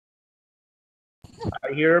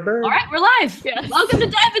I hear a bird. All right, we're live. Yes. Welcome to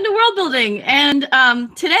Dive into World Building. And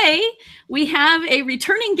today we have a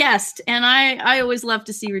returning guest, and I always love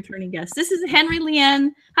to see returning guests. This is Henry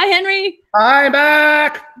Lien. Hi, Henry. I'm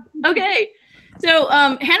back. Okay. So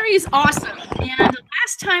Henry is awesome. And the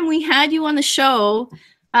last time we had you on the show,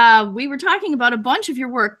 we were talking about a bunch of your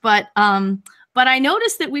work, but I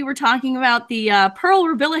noticed that we were talking about the Pearl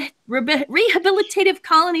Rehabilitative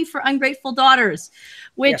Colony for Ungrateful Daughters,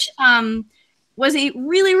 which was a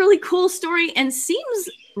really, really cool story and seems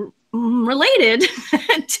related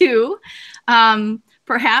to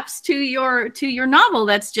perhaps to your novel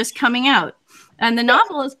that's just coming out. And the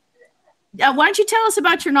novel is, why don't you tell us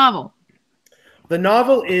about your novel? The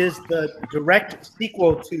novel is the direct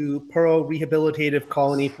sequel to Pearl Rehabilitative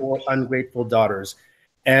Colony for Ungrateful Daughters.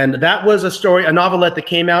 And that was a story, a novelette that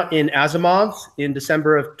came out in Asimov's in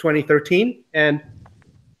December of 2013. And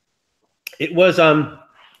it was, I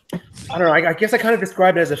don't know, I guess I kind of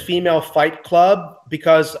describe it as a female fight club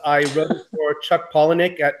because I wrote it for Chuck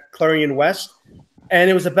Palahniuk at Clarion West. And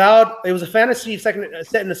it was a fantasy set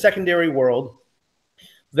in a secondary world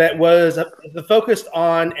that was focused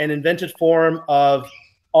on an invented form of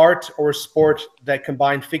art or sport that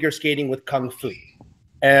combined figure skating with kung fu.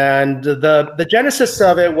 And the genesis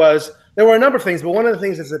of it was, there were a number of things, but one of the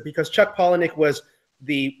things is that because Chuck Palahniuk was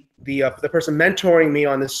the person mentoring me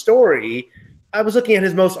on this story, I was looking at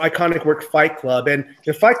his most iconic work, Fight Club, and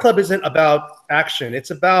the Fight Club isn't about action.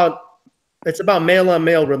 It's about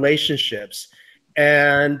male-on-male relationships.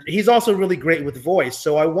 And he's also really great with voice.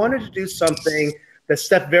 So I wanted to do something that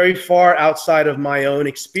stepped very far outside of my own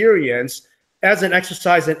experience as an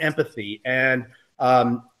exercise in empathy and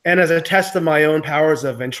as a test of my own powers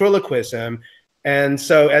of ventriloquism. And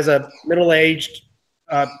so as a middle-aged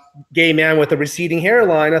gay man with a receding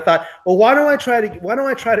hairline, I thought, well, why don't I try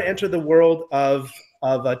to enter the world of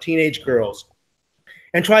teenage girls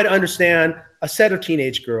and try to understand a set of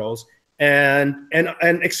teenage girls and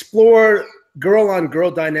explore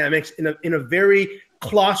girl-on-girl dynamics in a very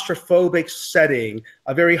claustrophobic setting,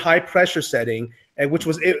 a very high-pressure setting, and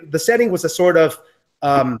the setting was a sort of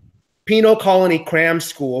penal colony cram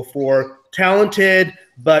school for talented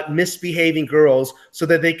but misbehaving girls so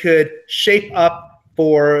that they could shape up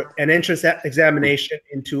for an entrance examination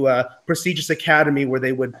into a prestigious academy where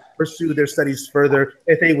they would pursue their studies further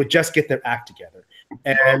if they would just get their act together.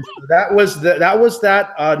 And that was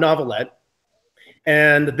that novelette.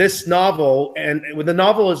 And this novel, and the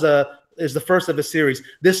novel is the first of a series.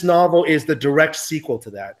 This novel is the direct sequel to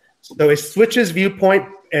that. So it switches viewpoint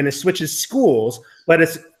and it switches schools, but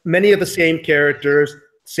it's many of the same characters,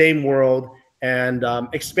 same world, and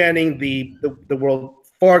expanding the world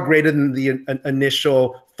far greater than the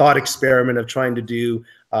initial thought experiment of trying to do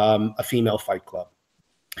a female fight club.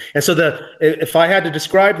 And so if I had to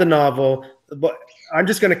describe the novel, I'm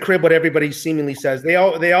just going to crib what everybody seemingly says. They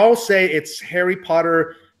all say it's Harry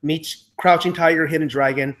Potter meets Crouching Tiger, Hidden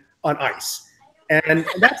Dragon on ice. And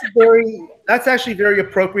that's actually very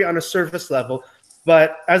appropriate on a surface level.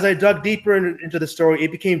 But as I dug deeper into the story,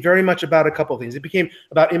 it became very much about a couple of things. It became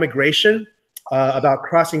about immigration, about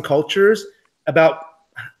crossing cultures, about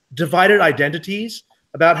divided identities,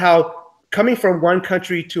 about how coming from one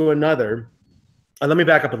country to another. Let me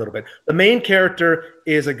back up a little bit. The main character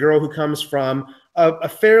is a girl who comes from a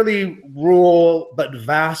fairly rural but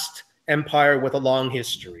vast empire with a long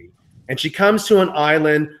history. And she comes to an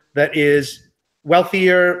island that is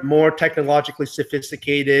wealthier, more technologically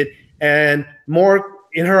sophisticated, and more,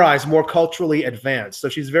 in her eyes, more culturally advanced. So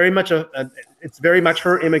she's very much it's very much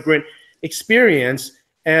her immigrant experience.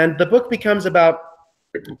 And the book becomes about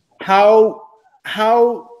how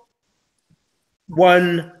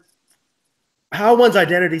one's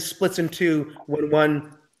identity splits in two when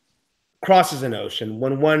one crosses an ocean,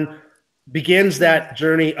 when one begins that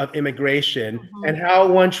journey of immigration, and how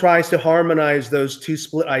one tries to harmonize those two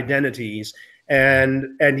split identities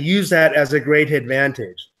and use that as a great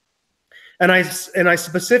advantage. And I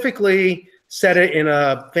specifically set it in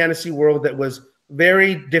a fantasy world that was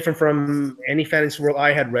very different from any fantasy world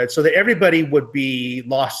I had read, so that everybody would be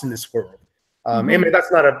lost in this world. I mean, I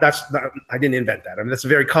didn't invent that. I mean, that's a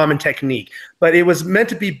very common technique, but it was meant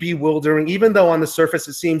to be bewildering, even though on the surface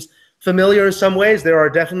it seems familiar in some ways. There are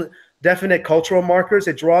definite cultural markers.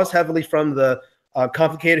 It draws heavily from the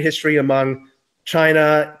complicated history among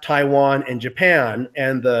China, Taiwan, and Japan,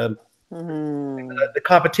 and the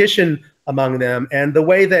competition among them, and the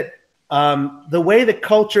way that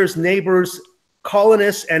cultures, neighbors,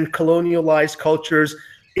 colonists, and colonialized cultures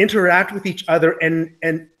interact with each other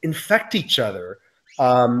and infect each other.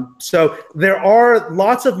 So there are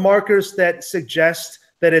lots of markers that suggest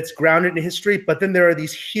that it's grounded in history, but then there are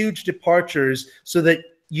these huge departures so that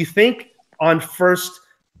you think on first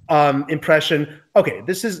impression, okay,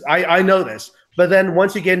 this is, I know this. But then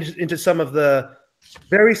once you get into some of the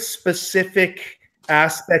very specific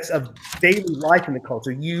aspects of daily life in the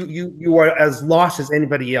culture, you are as lost as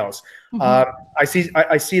anybody else. I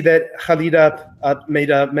see that Khalida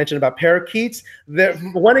made a mention about parakeets.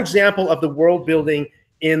 One example of the world building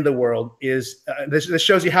in the world is this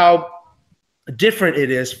shows you how different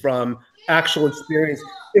it is from actual experience,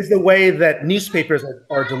 is the way that newspapers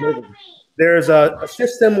are delivered. There's a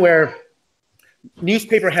system where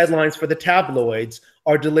newspaper headlines for the tabloids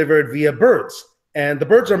are delivered via birds. And the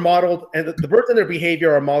birds are modeled, and the birds and their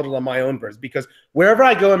behavior are modeled on my own birds, because wherever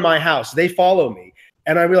I go in my house, they follow me.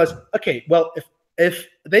 And I realized, okay, well, if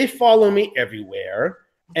they follow me everywhere,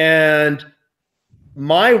 and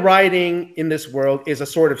my writing in this world is a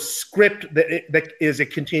sort of script that is a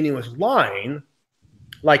continuous line,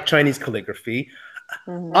 like Chinese calligraphy,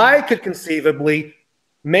 I could conceivably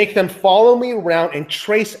make them follow me around and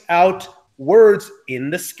trace out words in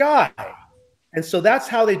the sky. And so that's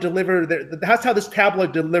how they deliver. That's how this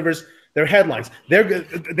tabloid delivers their headlines.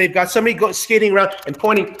 They've got somebody skating around and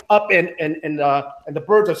pointing up, and the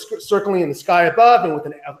birds are circling in the sky above, and with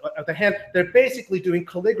the hand, they're basically doing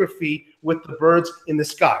calligraphy with the birds in the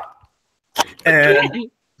sky. And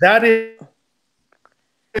that is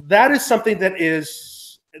something that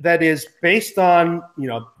is based on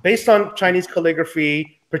Chinese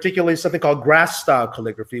calligraphy, particularly something called grass style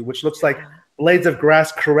calligraphy, which looks like blades of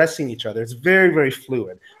grass caressing each other. It's very, very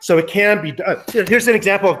fluid. So it can be done. Here's an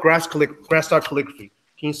example of grass style calligraphy.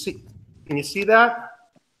 Can you see that?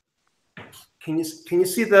 Can you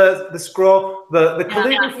see the scroll? The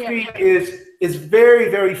calligraphy is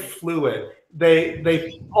very, very fluid.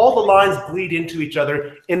 All the lines bleed into each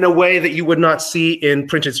other in a way that you would not see in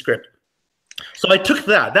printed script. So I took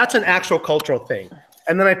that. That's an actual cultural thing.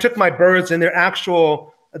 And then I took my birds and their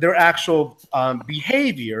actual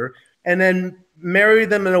behavior, and then marry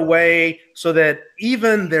them in a way so that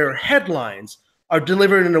even their headlines are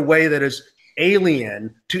delivered in a way that is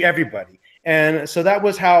alien to everybody. And so that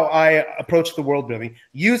was how I approached the world building,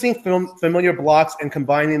 using familiar blocks and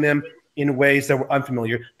combining them in ways that were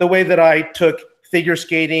unfamiliar. The way that I took figure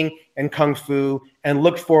skating and kung fu and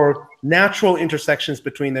looked for natural intersections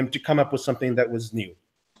between them to come up with something that was new.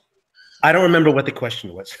 I don't remember what the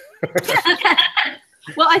question was.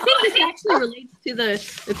 Well, I think this actually relates to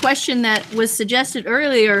the question that was suggested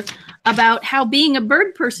earlier about how being a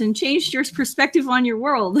bird person changed your perspective on your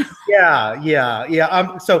world.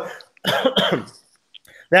 Yeah. So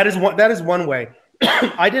that is one way.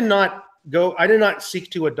 I did not seek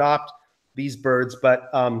to adopt these birds, but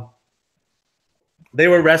they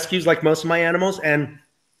were rescues like most of my animals, and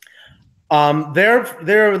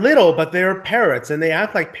they're little, but they're parrots, and they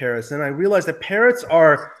act like parrots. And I realized that parrots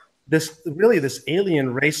are this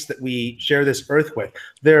alien race that we share this earth with.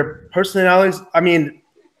 Their personalities, I mean,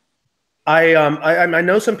 I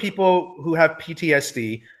know some people who have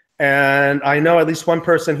PTSD, and I know at least one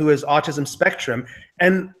person who has autism spectrum,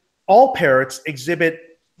 and all parrots exhibit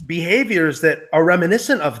behaviors that are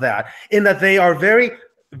reminiscent of that, in that they are very,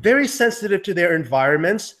 very sensitive to their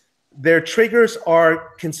environments. Their triggers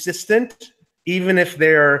are consistent, even if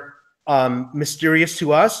they're mysterious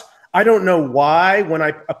to us. I don't know why when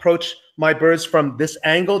I approach my birds from this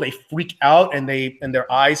angle, they freak out and their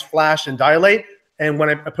eyes flash and dilate. And when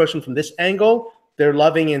I approach them from this angle, they're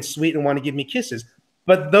loving and sweet and want to give me kisses.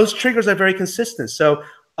 But those triggers are very consistent. So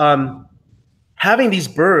having these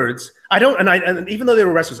birds, and even though they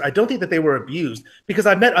were rescues, I don't think that they were abused, because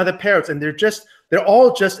I've met other parrots and they're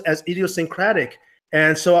all just as idiosyncratic.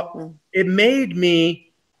 And so it made me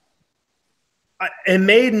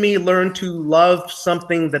learn to love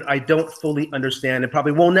something that I don't fully understand and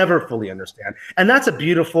probably will never fully understand. And that's a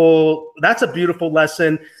beautiful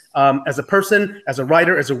lesson as a person, as a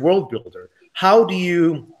writer, as a world builder. How do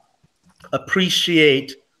you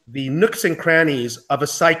appreciate the nooks and crannies of a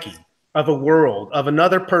psyche, of a world, of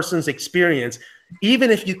another person's experience, even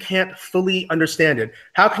if you can't fully understand it?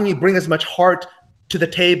 How can you bring as much heart to the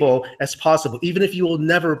table as possible, even if you will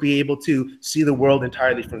never be able to see the world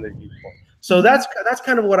entirely from their viewpoint? So that's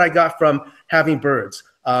kind of what I got from having birds.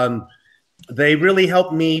 They really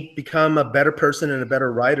helped me become a better person and a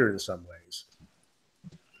better writer in some ways.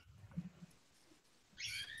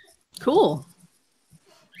 Cool.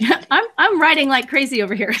 I'm writing like crazy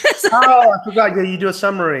over here. Oh, I forgot. Yeah, you do a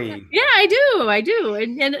summary. Yeah, I do.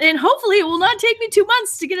 And hopefully it will not take me 2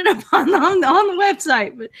 months to get it up on the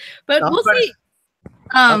website. But we'll see.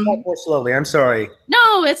 I'll talk more slowly. I'm sorry.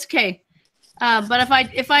 No, it's okay. But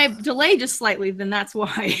if I delay just slightly, then that's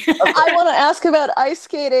why. I want to ask about ice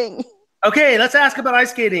skating. Okay, let's ask about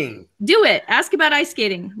ice skating. Do it. Ask about ice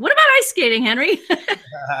skating. What about ice skating, Henry?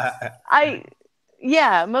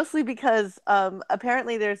 Yeah, mostly because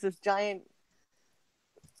apparently there's this giant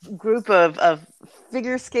group of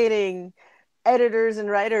figure skating editors and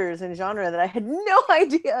writers and genre that I had no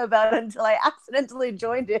idea about until I accidentally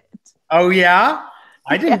joined it. Oh yeah?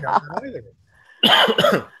 I didn't know that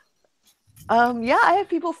either. Yeah, I have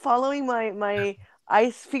people following my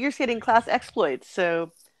ice figure skating class exploits.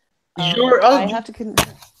 So I have to.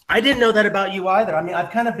 I didn't know that about you either. I mean,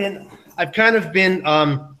 I've kind of been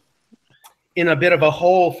in a bit of a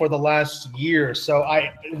hole for the last year. So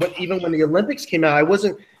but even when the Olympics came out, I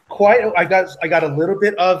wasn't quite. I got a little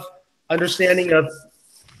bit of understanding of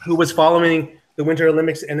who was following the Winter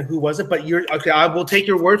Olympics and who wasn't. But okay. I will take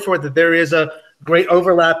your word for it that there is a great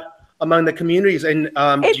overlap among the communities. And do you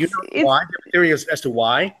know why? Do you have a theory as to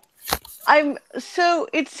why? So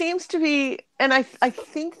it seems to be, and I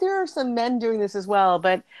think there are some men doing this as well,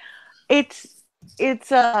 but it's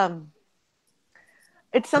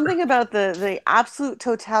something about the absolute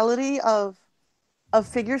totality of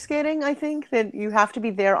figure skating. I think that you have to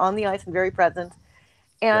be there on the ice and very present.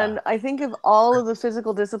 And I think of all of the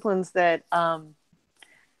physical disciplines that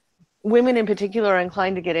women in particular are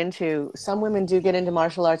inclined to get into. Some women do get into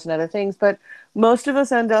martial arts and other things, but most of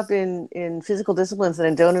us end up in physical disciplines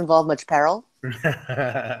that don't involve much peril.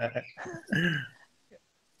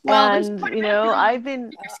 Well, and I've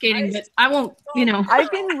been skating, but I won't.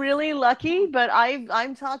 I've been really lucky, but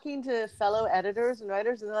I'm talking to fellow editors and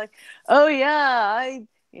writers, and they're like, "Oh yeah, I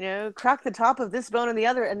crack the top of this bone and the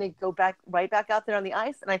other," and they go right back out there on the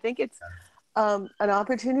ice. And I think it's an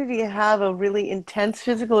opportunity to have a really intense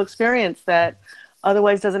physical experience that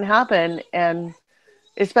otherwise doesn't happen, and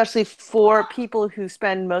especially for people who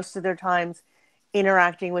spend most of their times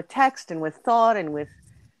interacting with text and with thought and with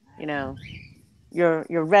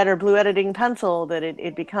your red or blue editing pencil, that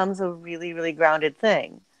it becomes a really, really grounded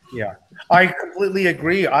thing. Yeah, I completely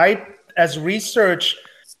agree. As research,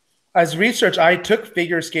 I took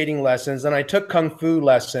figure skating lessons and I took kung fu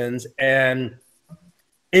lessons, and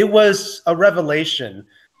it was a revelation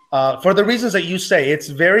for the reasons that you say. It's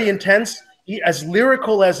very intense, as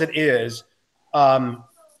lyrical as it is.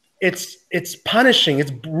 It's punishing,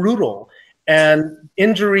 it's brutal, and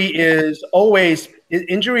injury is always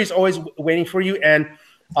waiting for you, and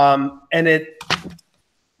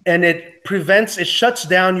it shuts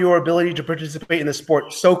down your ability to participate in the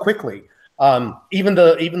sport so quickly. Even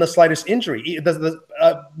the slightest injury,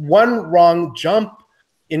 one wrong jump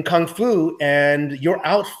in kung fu and you're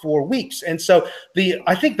out for weeks. And so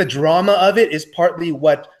I think the drama of it is partly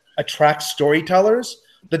what attracts storytellers.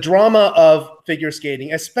 The drama of figure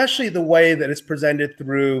skating, especially the way that it's presented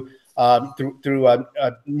through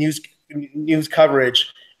news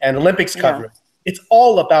coverage and Olympics coverage. It's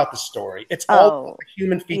all about the story. It's all about the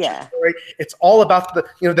human feature story. It's all about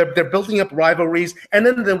they're building up rivalries, and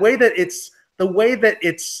then the way that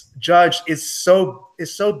it's judged is so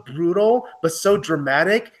brutal but so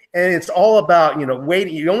dramatic, and it's all about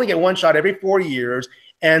waiting. You only get one shot every 4 years,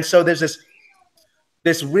 and so there's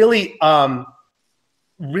this really I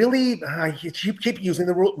keep using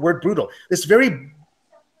the word brutal. This very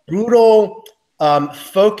brutal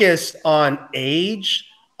focus on age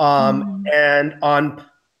and on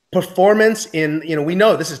performance. We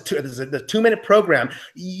know this is the 2-minute program.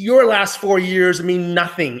 Your last 4 years mean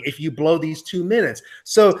nothing if you blow these 2 minutes.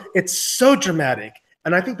 So it's so dramatic,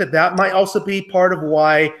 and I think that might also be part of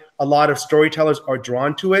why a lot of storytellers are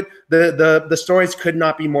drawn to it. The stories could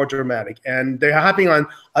not be more dramatic, and they're happening on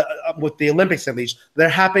with the Olympics at least. They're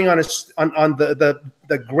happening on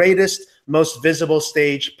the greatest, most visible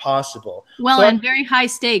stage possible. Well, so, and very high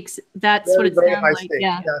stakes. That's what it sounds like.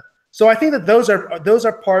 Yeah. So I think that those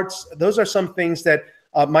are some things that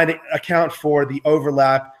might account for the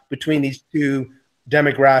overlap between these two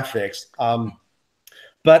demographics.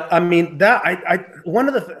 But I mean one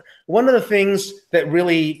of the things that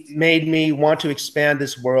really made me want to expand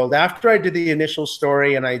this world, after I did the initial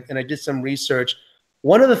story and I did some research,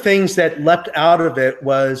 one of the things that leapt out of it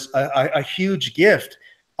was a huge gift.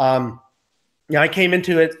 I came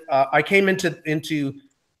into it. I came into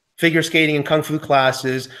figure skating and kung fu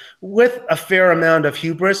classes with a fair amount of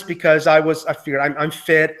hubris, because I figured I'm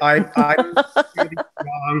fit. I'm really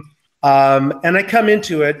strong, and I come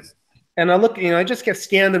into it. And I look, I just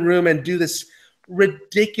scan the room and do this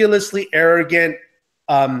ridiculously arrogant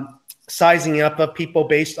sizing up of people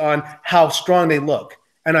based on how strong they look.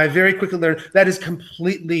 And I very quickly learned that is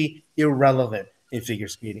completely irrelevant in figure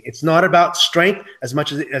skating. It's not about strength as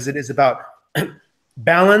much as it is about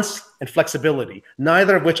balance and flexibility,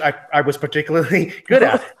 neither of which I was particularly good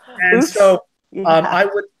at. And Oops. so Yeah.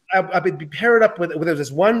 I would be paired up with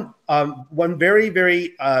this one very,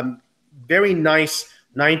 very, very nice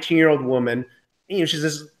 19-year-old woman. You know, she's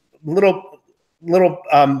this little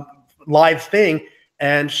live thing,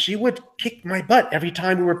 and she would kick my butt every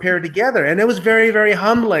time we were paired together, and it was very, very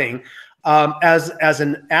humbling. As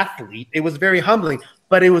an athlete, it was very humbling,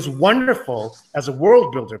 but it was wonderful as a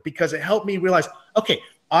world builder because it helped me realize, okay,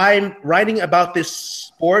 I'm writing about this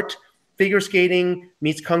sport, figure skating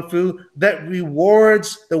meets kung fu, that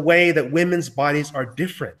rewards the way that women's bodies are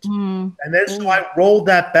different. And then so I rolled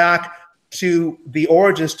that back to the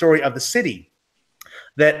origin story of the city.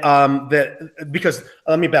 Because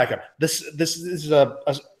let me back up. This is a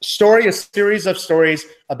series of stories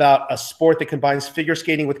about a sport that combines figure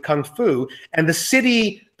skating with kung fu, and the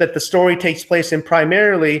city that the story takes place in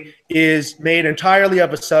primarily is made entirely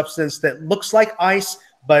of a substance that looks like ice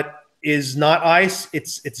but is not ice.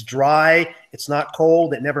 It's dry. It's not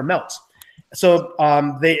cold. It never melts. So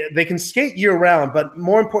they can skate year round, but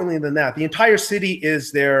more importantly than that, the entire city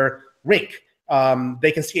is their rink.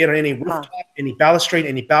 They can skate on any rooftop, any balustrade,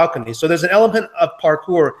 any balcony. So there's an element of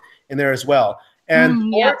parkour in there as well.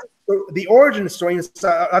 And the origin story,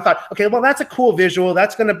 I thought, okay, well, that's a cool visual.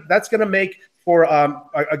 That's gonna make for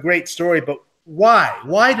a great story. But why?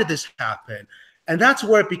 Why did this happen? And that's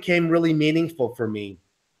where it became really meaningful for me.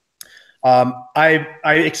 I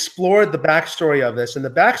explored the backstory of this, and the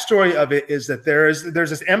backstory of it is that there's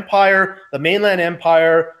this empire, the mainland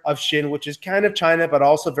empire of Xin, which is kind of China, but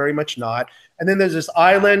also very much not. And then there's this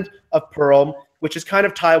island of Pearl, which is kind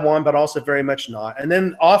of Taiwan, but also very much not. And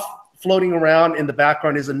then off floating around in the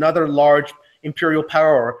background is another large imperial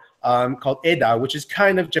power called Eda, which is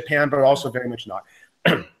kind of Japan, but also very much not.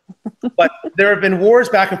 But there have been wars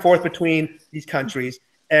back and forth between these countries,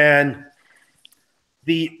 and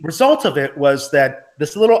the result of it was that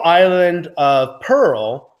this little island of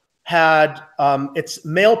Pearl had its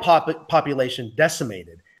male population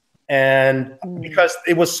decimated. And because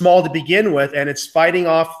it was small to begin with, and it's fighting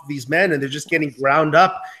off these men, and they're just getting ground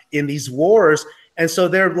up in these wars. And so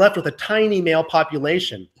they're left with a tiny male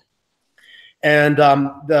population. And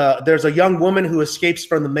there's a young woman who escapes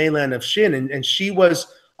from the mainland of Xin, and she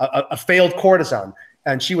was a failed courtesan,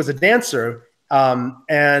 and she was a dancer.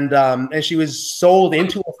 And she was sold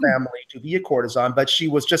into a family to be a courtesan, but she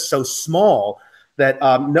was just so small that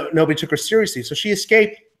nobody took her seriously. So she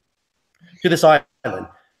escaped to this island,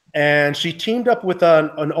 and she teamed up with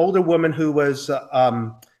an older woman who was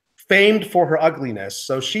famed for her ugliness.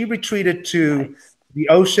 So she retreated to the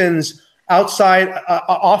oceans outside,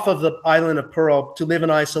 off of the island of Pearl, to live in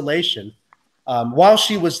isolation. While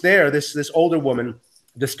she was there, this older woman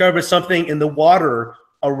discovered something in the water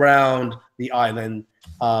around the island,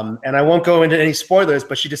 and I won't go into any spoilers,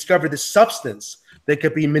 but she discovered this substance that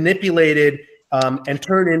could be manipulated and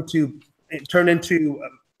turn into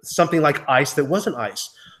something like ice that wasn't ice.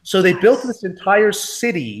 So they built this entire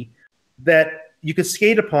city that you could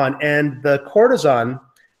skate upon, and the courtesan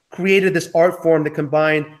created this art form that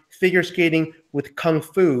combined figure skating with kung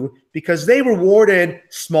fu because they rewarded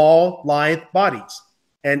small, lithe bodies.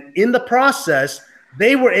 And in the process,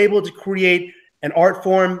 they were able to create an art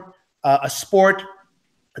form, a sport.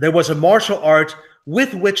 There was a martial art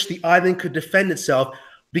with which the island could defend itself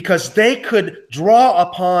because they could draw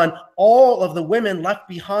upon all of the women left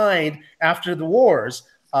behind after the wars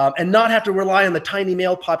and not have to rely on the tiny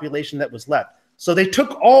male population that was left. So they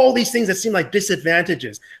took all these things that seemed like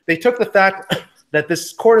disadvantages. They took the fact that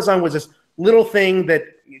this courtesan was this little thing that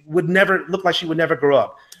would never look like she would never grow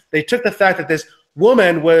up. They took the fact that this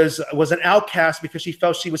woman was an outcast because she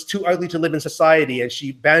felt she was too ugly to live in society, and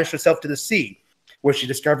she banished herself to the sea, where she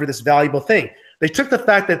discovered this valuable thing. They took the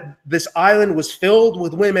fact that this island was filled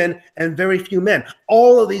with women and very few men.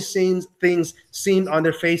 All of these things seemed on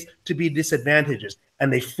their face to be disadvantages,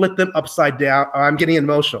 and they flipped them upside down. I'm getting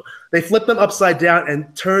emotional. They flipped them upside down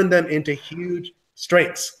and turned them into huge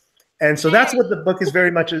strengths. And so that's what the book is very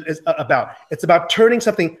much about. It's about turning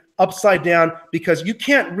something upside down because you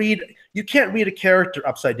can't read a character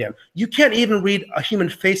upside down. You can't even read a human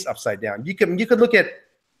face upside down. You could look at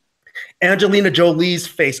Angelina Jolie's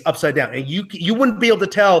face upside down, and you wouldn't be able to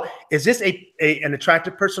tell, is this an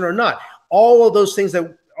attractive person or not? All of those things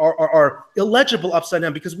that are illegible upside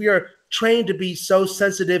down because we are trained to be so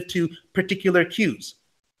sensitive to particular cues.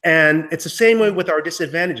 And it's the same way with our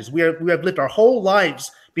disadvantages. We have lived our whole lives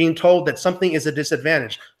being told that something is a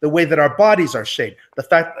disadvantage, the way that our bodies are shaped, the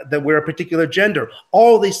fact that we're a particular gender,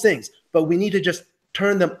 all these things. But we need to just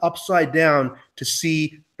turn them upside down to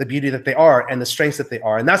see the beauty that they are and the strengths that they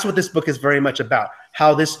are. And that's what this book is very much about,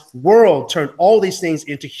 how this world turned all these things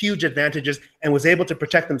into huge advantages and was able to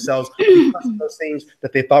protect themselves because of those things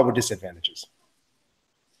that they thought were disadvantages.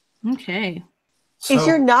 Okay. So, is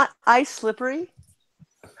your not ice slippery?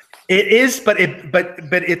 It is, but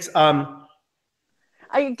it's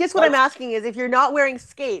I guess what I'm asking is, if you're not wearing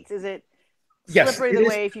skates, is it slippery the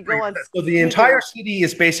way if you go on? So the entire city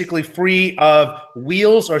is basically free of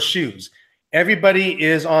wheels or shoes. Everybody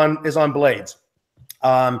is on blades.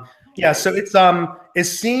 Yeah, so it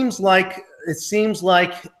seems like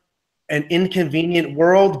an inconvenient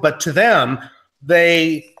world, but to them,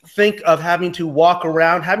 they think of having to walk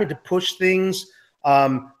around, having to push things,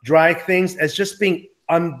 drag things as just being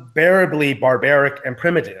unbearably barbaric and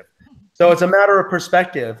primitive. So it's a matter of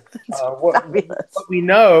perspective. What we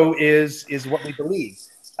know is what we believe,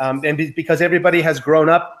 and because everybody has grown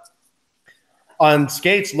up on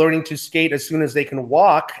skates, learning to skate as soon as they can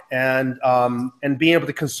walk, and being able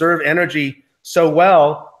to conserve energy so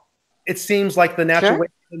well, it seems like the natural way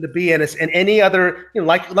to be. And any other,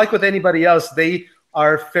 like with anybody else, they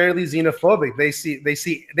are fairly xenophobic. They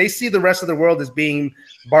see the rest of the world as being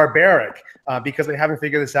barbaric because they haven't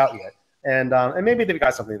figured this out yet, and maybe they've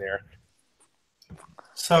got something there.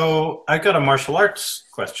 So I got a martial arts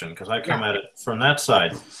question because I come at it from that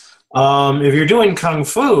side. If you're doing kung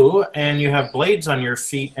fu and you have blades on your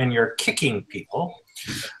feet and you're kicking people,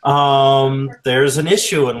 there's an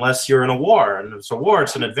issue unless you're in a war. And if it's a war,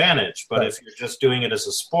 it's an advantage. But if you're just doing it as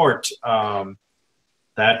a sport,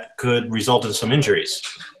 that could result in some injuries.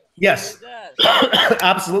 Yes,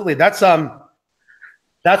 absolutely. That's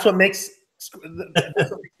what makes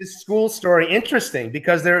this school story interesting,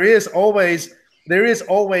 because there is always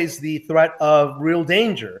the threat of real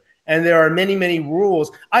danger. And there are many, many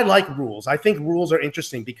rules. I like rules. I think rules are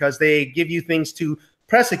interesting because they give you things to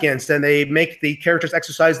press against, and they make the characters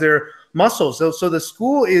exercise their muscles. So the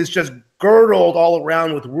school is just girdled all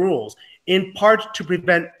around with rules, in part to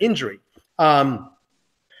prevent injury.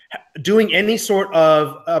 Doing any sort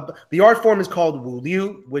of the art form is called Wu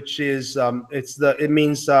Liu, which is it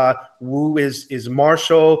means Wu is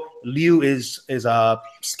martial, Liu is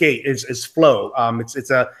skate, is flow.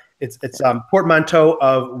 It's portmanteau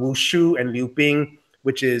of wushu and liu bing,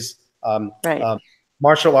 which is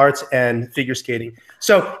martial arts and figure skating.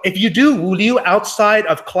 So if you do Wu Liu outside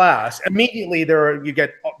of class, immediately you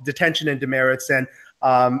get detention and demerits. And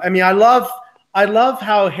I mean, I love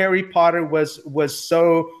how Harry Potter was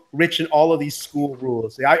so rich in all of these school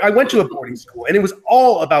rules. I went to a boarding school, and it was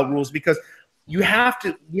all about rules, because you have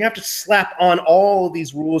to slap on all of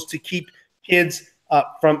these rules to keep kids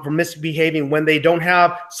from misbehaving when they don't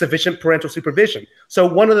have sufficient parental supervision. So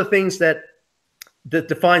one of the things that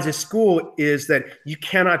defines a school is that you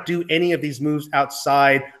cannot do any of these moves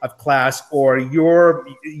outside of class, or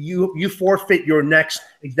you forfeit your next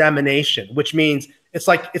examination, which means it's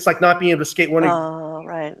like not being able to skate one of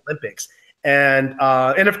the Olympics. And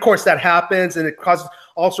of course that happens, and it causes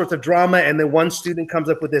all sorts of drama. And then one student comes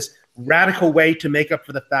up with this radical way to make up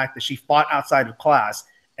for the fact that she fought outside of class,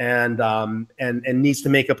 and needs to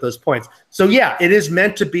make up those points. So yeah, it is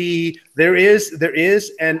meant to be. There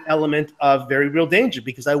is an element of very real danger,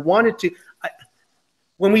 because I wanted to.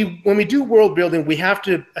 When we do world building, we have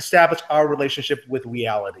to establish our relationship with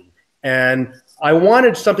reality, and I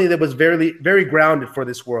wanted something that was very, very grounded for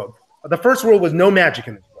this world. The first rule was no magic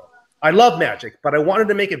in this world. I love magic, but I wanted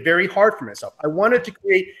to make it very hard for myself. I wanted to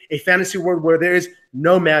create a fantasy world where there is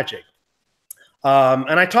no magic.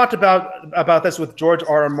 And I talked about this with George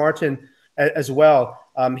R.R. Martin as well.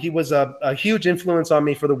 He was a huge influence on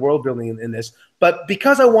me for the world building in this. But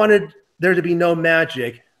because I wanted there to be no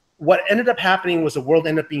magic, what ended up happening was the world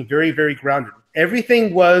ended up being very, very grounded.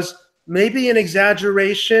 Everything was maybe an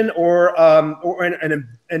exaggeration or a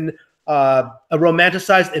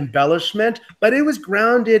romanticized embellishment, but it was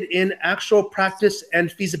grounded in actual practice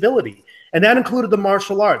and feasibility. And that included the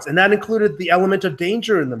martial arts, and that included the element of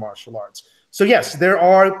danger in the martial arts. So yes,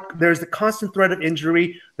 there's the constant threat of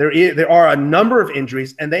injury. There are a number of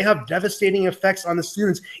injuries, and they have devastating effects on the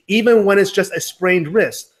students, even when it's just a sprained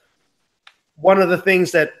wrist. One of the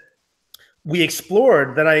things that I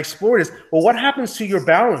explored is, well, what happens to your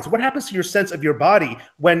balance? What happens to your sense of your body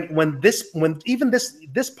when even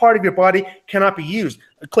this part of your body cannot be used?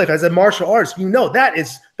 Cliff, as a martial artist,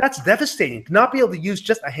 that's devastating. To not be able to use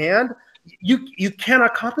just a hand, you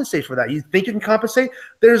cannot compensate for that. You think you can compensate?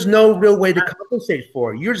 There's no real way to compensate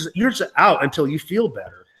for it. You're just out until you feel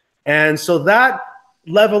better. And so that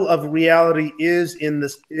level of reality is in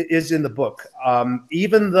the book.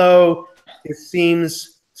 Even though it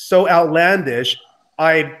seems so outlandish,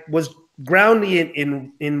 I was ground me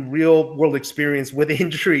in real world experience with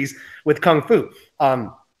injuries with Kung Fu.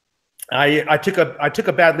 I took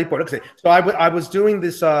a bad leap forward. Okay, so I was doing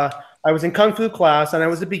this. I was in Kung Fu class, and I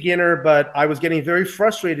was a beginner, but I was getting very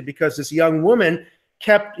frustrated because this young woman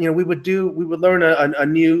kept, we would learn a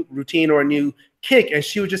new routine or a new kick, and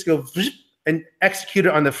she would just go and execute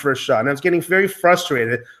it on the first shot. And I was getting very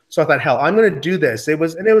frustrated. So I thought, hell, I'm going to do this. It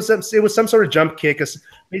was some sort of jump kick, a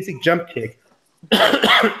basic jump kick.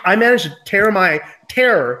 I managed to tear my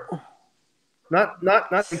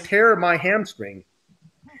hamstring,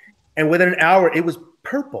 and within an hour, it was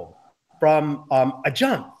purple from a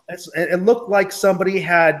jump. It looked like somebody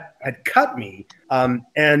had cut me, and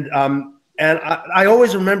I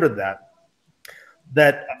always remembered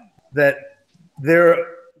that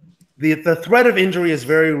the threat of injury is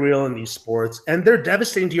very real in these sports, and they're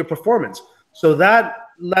devastating to your performance. So that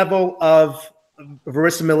level of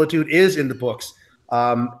verisimilitude is in the books,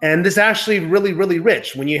 and this actually really, really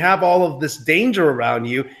rich. When you have all of this danger around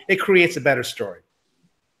you, it creates a better story.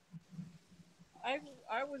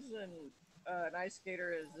 I was an ice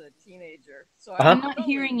skater as a teenager, so I'm not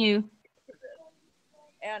hearing you.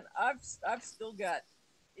 And I've still got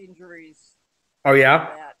injuries. Oh yeah.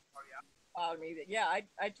 Yeah,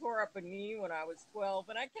 I tore up a knee when I was 12,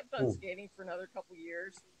 and I kept on skating for another couple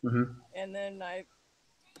years, and then I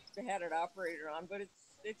had it operated on, but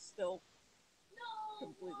it's still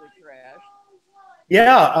completely trashed.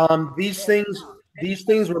 Yeah, these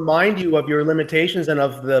things remind you of your limitations and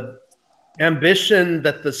of the ambition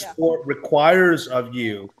that the sport requires of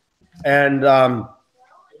you. And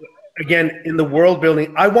again, in the world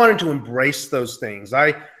building, I wanted to embrace those things.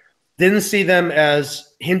 I didn't see them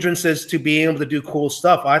as hindrances to being able to do cool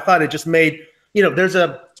stuff. I thought it just made, there's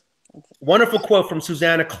a wonderful quote from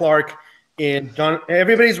Susanna Clark in has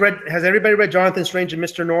everybody read Jonathan Strange and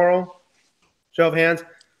Mr. Norrell? Show of hands.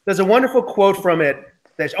 There's a wonderful quote from it.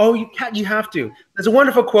 You have to. There's a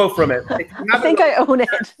wonderful quote from it. I think I own it.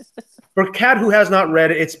 For a cat who has not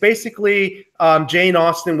read it, it's basically Jane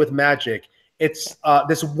Austen with magic. It's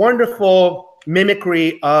this wonderful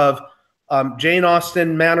mimicry of Jane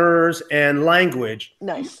Austen manners and language.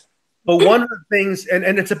 Nice. But one of the things,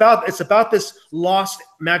 and it's about this lost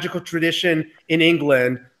magical tradition in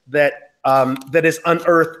England that is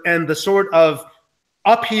unearthed, and the sort of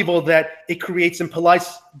upheaval that it creates in polite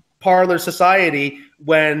parlor society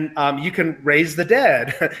when you can raise the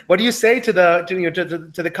dead. What do you say to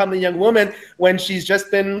the comely young woman when she's just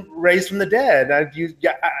been raised from the dead? You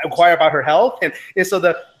inquire about her health, and so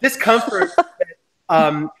the discomfort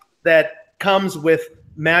that comes with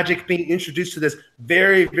magic being introduced to this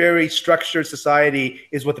very, very structured society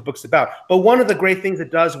is what the book's about. But one of the great things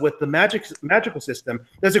it does with the magical system,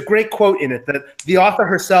 there's a great quote in it that the author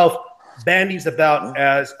herself bandies about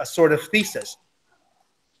as a sort of thesis.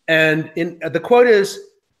 And the quote is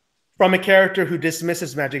from a character who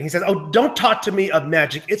dismisses magic. He says, "Oh, don't talk to me of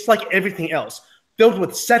magic. It's like everything else, filled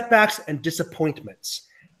with setbacks and disappointments."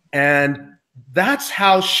 And that's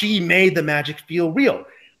how she made the magic feel real.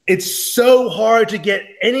 It's so hard to get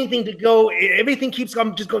anything to go. Everything keeps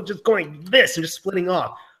just going like this and just splitting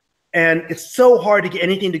off. And it's so hard to get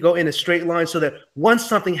anything to go in a straight line, so that once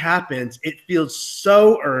something happens, it feels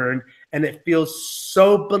so earned and it feels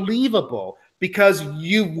so believable, because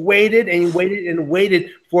you've waited and you waited and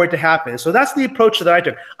waited for it to happen. So that's the approach that I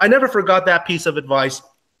took. I never forgot that piece of advice.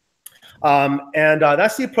 And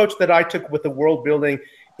that's the approach that I took with the world building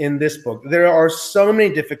in this book. There are so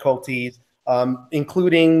many difficulties,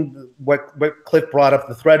 including what Cliff brought up,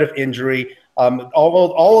 the threat of injury,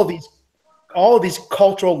 all of these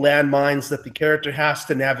cultural landmines that the character has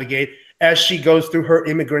to navigate as she goes through her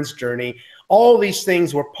immigrant's journey. All these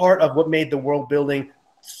things were part of what made the world building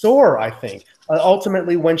soar, I think.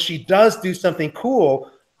 Ultimately, when she does do something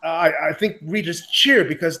cool, I think readers cheer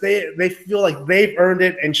because they feel like they've earned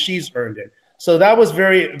it and she's earned it. So that was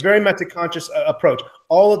very, very much a conscious approach.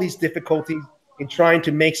 All of these difficulties in trying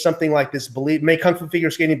to make something like this make Kung Fu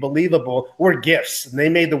figure skating believable were gifts, and they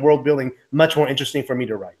made the world building much more interesting for me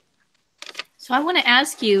to write. So I want to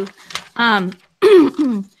ask you,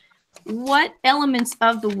 what elements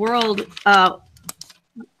of the world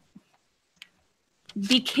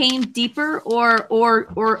became deeper or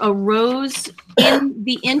arose in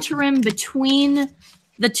the interim between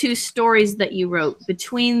the two stories that you wrote,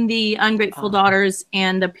 between the Ungrateful Daughters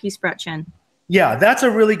and the Peasprout Chen? Yeah, that's a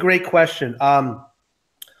really great question. On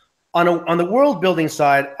the world building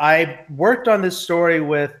side, I worked on this story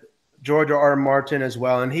with George R.R. Martin as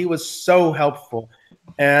well, and he was so helpful.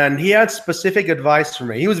 And he had specific advice for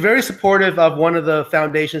me. He was very supportive of one of the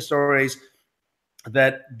foundation stories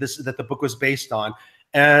that the book was based on.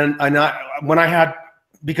 And when I had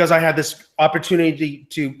because I had this opportunity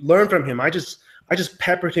to learn from him, I just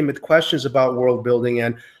peppered him with questions about world building,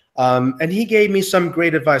 and he gave me some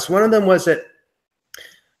great advice. One of them was that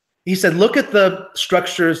he said, look at the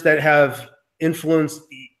structures that have influenced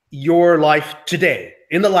your life today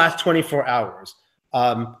in the last 24 hours.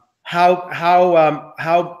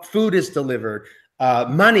 How food is delivered,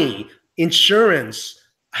 money, insurance,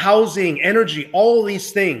 housing, energy, all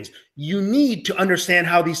these things. You need to understand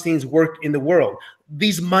how these things work in the world.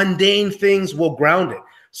 These mundane things will ground it.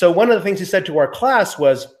 So one of the things he said to our class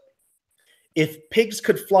was, if pigs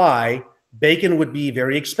could fly, bacon would be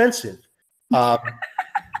very expensive.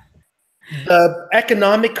 The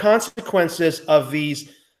economic consequences of these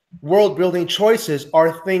world building choices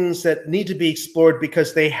are things that need to be explored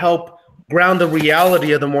because they help ground the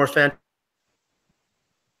reality of the more fantastical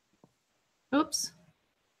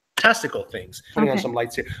things. Putting on some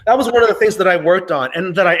lights here. That was one of the things that I worked on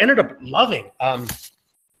and that I ended up loving.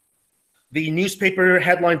 The newspaper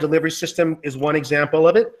headline delivery system is one example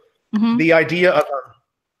of it. The idea of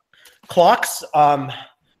clocks,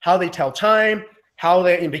 how they tell time, how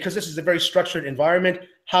they, because this is a very structured environment,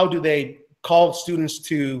 how do they call students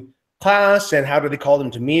to class, and how do they call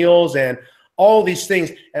them to meals, and all these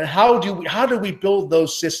things, and how do we build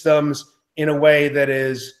those systems in a way that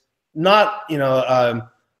is not, you know,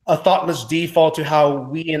 a thoughtless default to how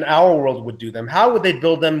we in our world would do them? How would they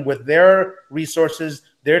build them with their resources,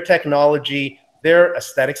 their technology, their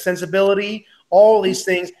aesthetic sensibility, all these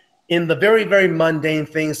things in the very, very mundane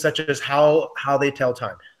things such as how they tell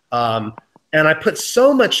time. And I put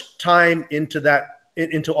so much time into that,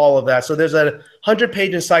 into all of that. So there's a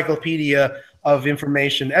 100-page encyclopedia of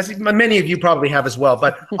information, as many of you probably have as well.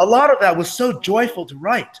 But a lot of that was so joyful to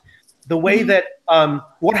write. The way that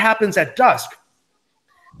what happens at dusk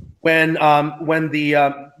when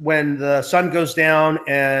the sun goes down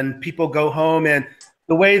and people go home, and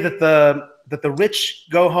the way that the rich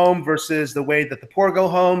go home versus the way that the poor go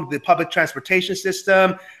home, the public transportation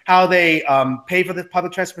system, how they pay for the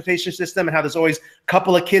public transportation system, and how there's always a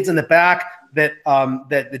couple of kids in the back that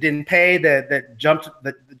didn't pay, that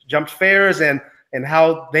jumped fares, and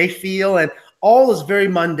how they feel, and all those very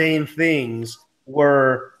mundane things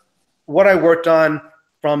were what I worked on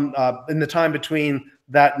from in the time between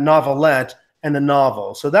that novelette and the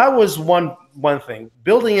novel. So that was one thing.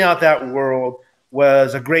 Building out that world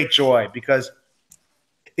was a great joy because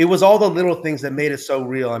it was all the little things that made it so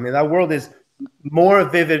real. I mean, that world is more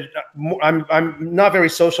vivid. I'm not very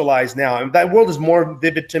socialized now. That world is more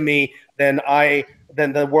vivid to me than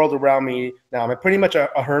the world around me now. I'm pretty much a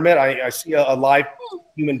hermit. I see a live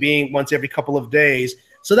human being once every couple of days.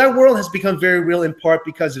 So that world has become very real in part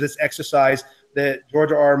because of this exercise that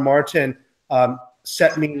George R. Martin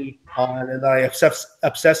set me on, and I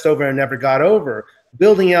obsessed over and never got over.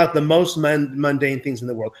 Building out the most mundane things in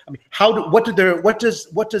the world. I mean, what do their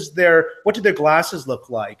glasses look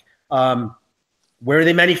like? Where are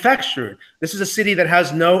they manufactured? This is a city that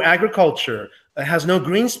has no agriculture, has no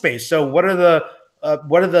green space. So what are the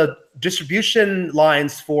distribution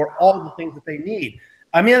lines for all the things that they need?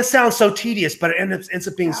 I mean, it sounds so tedious, but it ends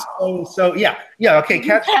up being so yeah. Okay,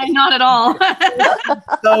 catch. Not at all.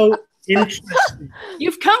 So interesting.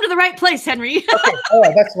 You've come to the right place, Henry. Okay. Oh,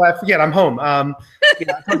 that's why I forget. I'm home.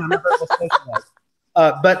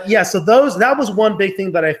 But yeah, so that was one big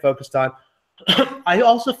thing that I focused on. I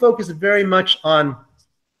also focused very much on.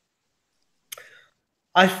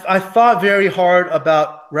 I thought very hard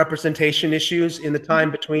about representation issues in the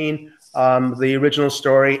time between the original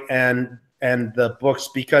story and the books,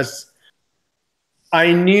 because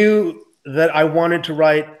I knew that I wanted to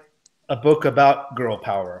write a book about girl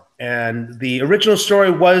power, and the original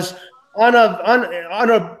story was in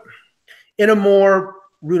a more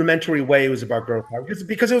rudimentary way. It was about girl power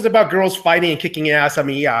because it was about girls fighting and kicking ass. I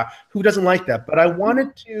mean, yeah, who doesn't like that? But I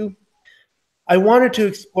wanted to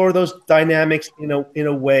explore those dynamics in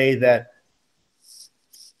a way that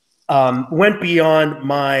went beyond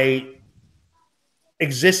my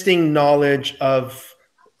existing knowledge of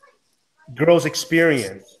girls'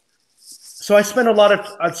 experience. So I spent a lot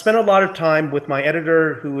of time with my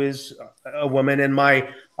editor, who is a woman, and my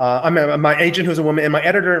agent, who's a woman, and my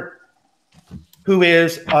editor, who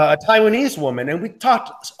is a Taiwanese woman, and we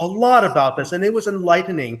talked a lot about this, and it was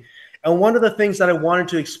enlightening. And one of the things that I wanted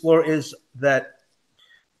to explore is that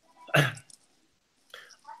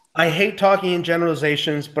I hate talking in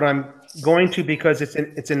generalizations, but I'm going to because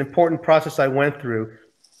it's an important process I went through.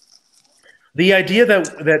 The idea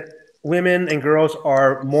that women and girls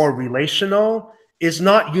are more relational is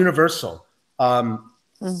not universal. The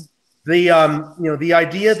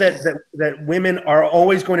idea that women are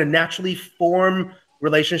always going to naturally form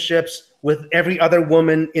relationships with every other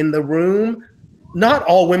woman in the room. Not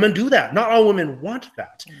all women do that. Not all women want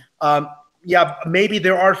that. Yeah, maybe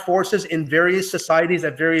there are forces in various societies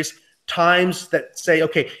at various times that say,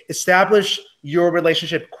 okay, establish your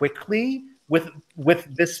relationship quickly with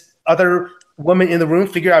this other woman in the room.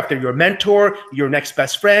 Figure out if they're your mentor, your next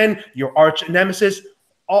best friend, your arch nemesis,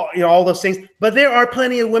 all those things. But there are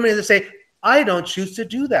plenty of women that say, I don't choose to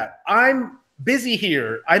do that. I'm busy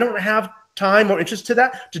here. I don't have time or interest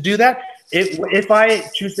to do that. If I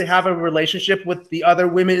choose to have a relationship with the other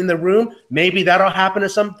women in the room, maybe that'll happen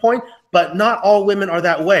at some point, but not all women are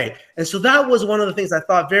that way. And so that was one of the things I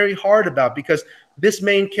thought very hard about, because this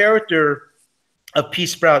main character of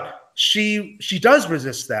Peasprout, she does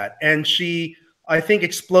resist that. And she, I think,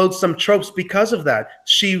 explodes some tropes because of that.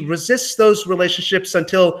 She resists those relationships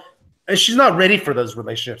until, and she's not ready for those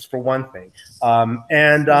relationships, for one thing.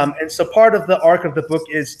 And so part of the arc of the book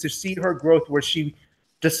is to see her growth, where she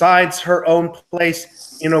decides her own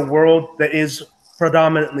place in a world that is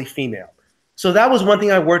predominantly female. So that was one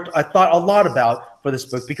thing I thought a lot about for this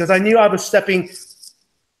book, because I knew I was stepping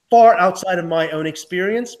far outside of my own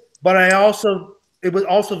experience, but it was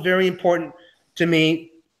also very important to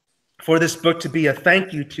me for this book to be a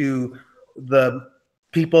thank you to the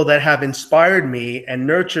people that have inspired me and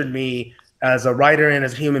nurtured me as a writer and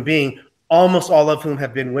as a human being, almost all of whom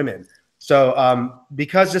have been women. So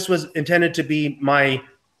because this was intended to be my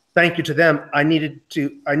thank you to them, I needed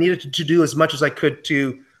to do as much as I could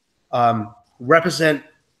to represent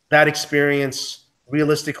that experience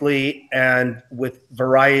realistically and with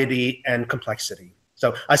variety and complexity.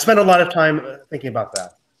 So I spent a lot of time thinking about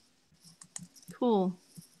that. Cool.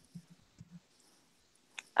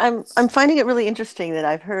 I'm finding it really interesting that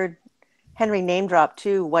I've heard Henry name drop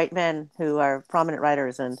two white men who are prominent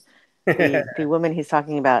writers, and the women he's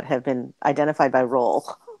talking about have been identified by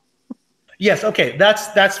role. Yes, okay, that's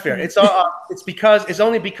fair. It's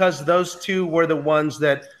only because those two were the ones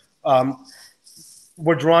that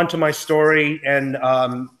were drawn to my story and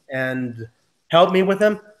helped me with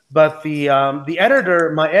them. But the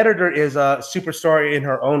editor, my editor, is a superstar in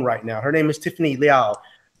her own right now. Her name is Tiffany Liao,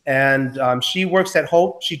 and she works at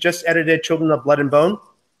Hope. She just edited Children of Blood and Bone,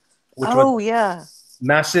 which was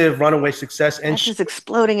massive runaway success, and she's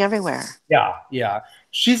exploding everywhere. Yeah.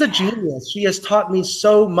 She's a genius. She has taught me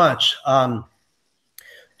so much.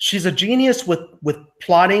 She's a genius with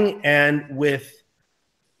plotting and with,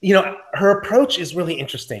 her approach is really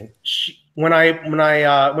interesting. When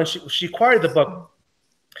she acquired the book,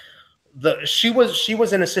 she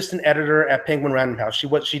was an assistant editor at Penguin Random House.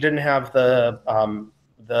 She didn't have the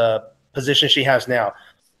position she has now,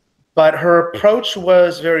 but her approach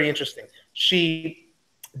was very interesting. She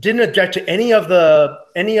didn't object to any of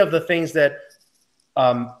the things that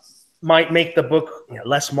might make the book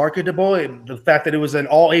less marketable. The fact that it was an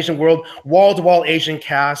all Asian world, wall-to-wall Asian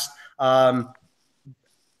cast,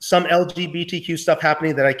 some LGBTQ stuff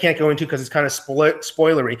happening that I can't go into because it's kind of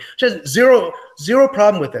spoilery. She has zero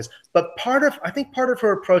problem with this. But I think part of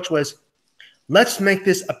her approach was, let's make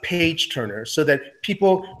this a page turner, so that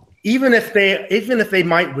people, even if they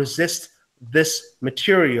might resist this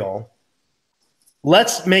material,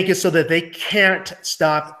 let's make it so that they can't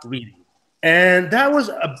stop reading. And that was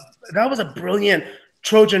a brilliant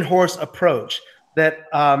Trojan horse approach that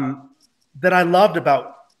I loved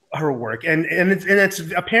about her work, and it's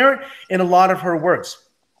apparent in a lot of her works.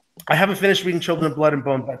 I haven't finished reading Children of Blood and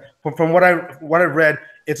Bone, but from what I've read,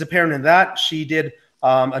 it's apparent in that. She did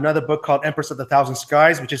another book called Empress of the Thousand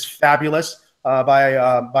Skies, which is fabulous,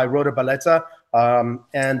 by Rhoda Bellezza,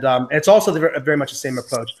 and it's also very much the same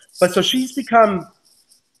approach. But so she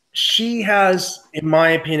has, in my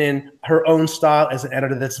opinion, her own style as an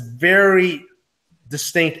editor that's very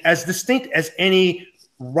distinct as any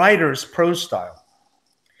writer's prose style.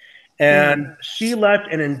 And she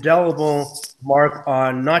left an indelible mark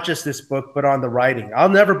on not just this book, but on the writing. I'll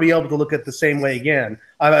never be able to look at the same way again,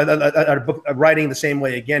 writing the same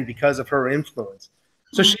way again, because of her influence.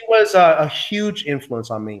 So she was a huge influence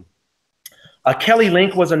on me. Kelly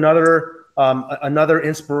Link was another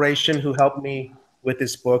inspiration who helped me with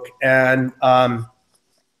this book. And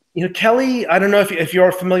Kelly, I don't know if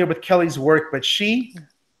you're familiar with Kelly's work, but she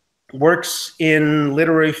works in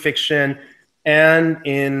literary fiction and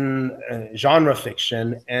in genre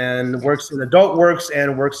fiction, and works in adult works,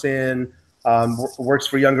 and works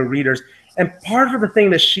for younger readers. And part of the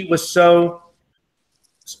thing that she was so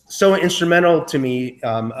instrumental to me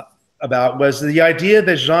about was the idea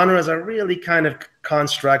that genres are really kind of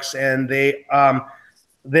constructs, and the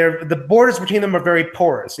borders between them are very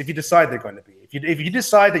porous if you decide they're going to be. If you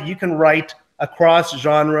decide that you can write across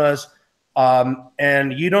genres,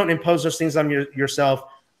 and you don't impose those things on yourself,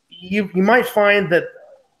 you might find that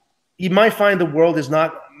the world is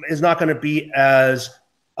not going to be as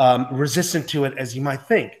resistant to it as you might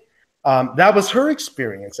think. That was her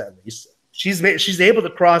experience, at least. She's able to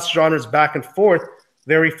cross genres back and forth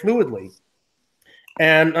very fluidly,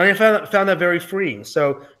 and I found that very freeing.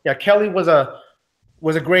 So yeah, Kelly was a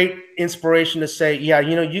great inspiration to say, yeah,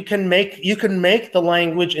 you know, you can make the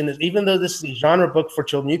language in this, even though this is a genre book for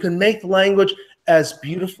children, you can make the language as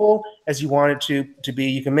beautiful as you want it to be.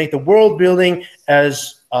 You can make the world building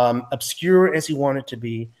as obscure as you want it to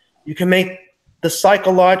be. You can make the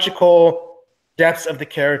psychological depths of the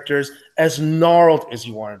characters as gnarled as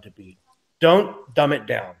you want it to be. Don't dumb it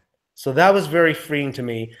down. So that was very freeing to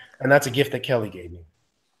me, and that's a gift that Kelly gave me.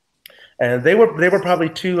 And they were probably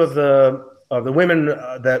two of the women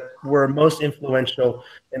that were most influential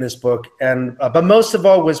in this book. And but most of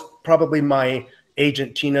all was probably my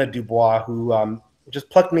agent Tina Dubois, who just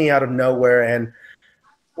plucked me out of nowhere and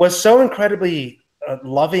was so incredibly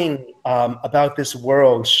loving about this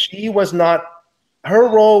world. Her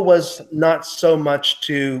role was not so much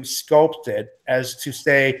to sculpt it as to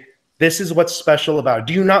say, this is what's special about it.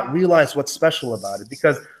 Do you not realize what's special about it?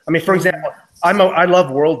 Because, I mean, for example, I love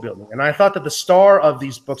world building, and I thought that the star of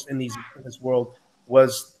these books in this world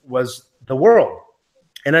was the world.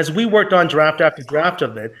 And as we worked on draft after draft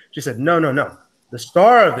of it, she said, no. The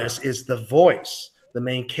star of this is the voice, the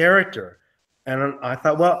main character. And I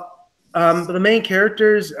thought, well, the main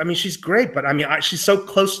characters, I mean, she's great, but I mean, she's so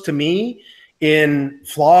close to me in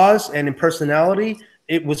flaws and in personality.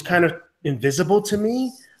 It was kind of invisible to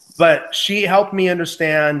me. But she helped me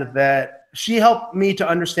understand to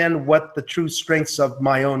understand what the true strengths of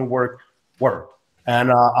my own work were.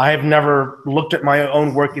 And I have never looked at my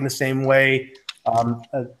own work in the same way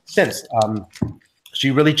since.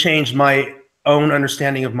 She really changed my own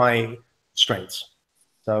understanding of my strengths.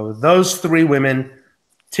 So those three women,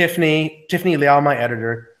 Tiffany Liao, my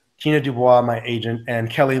editor, Tina Dubois, my agent,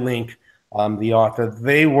 and Kelly Link, the author,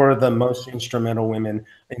 they were the most instrumental women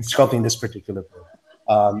in sculpting this particular book.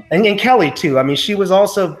 And Kelly too. I mean, she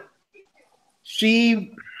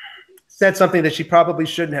said something that she probably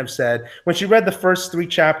shouldn't have said. When she read the first 3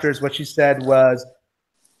 chapters, what she said was,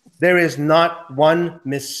 there is not one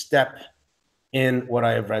misstep in what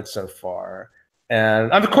I have read so far.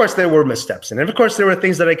 And of course there were missteps in it. Of course there were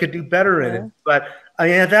things that I could do better in it. But I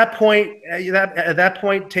mean, at that point,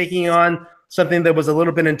 taking on something that was a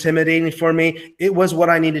little bit intimidating for me, it was what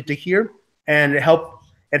I needed to hear, and it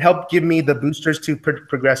helped give me the boosters to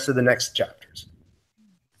progress to the next chapters.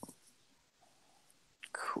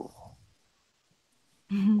 Cool.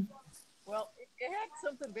 Well, it had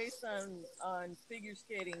something based on figure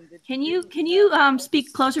skating. Can you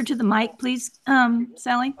speak closer to the mic, please,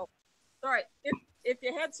 Sally? Oh, sorry. If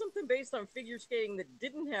you had something based on figure skating that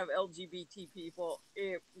didn't have LGBT people,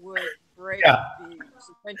 it would break the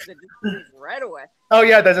suspension right away. Oh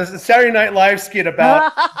yeah, there's a Saturday Night Live skit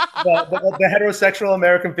about the heterosexual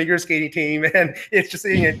American figure skating team, and it's just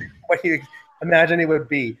what you imagine it would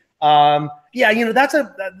be. Yeah, you know, that's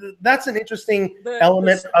an interesting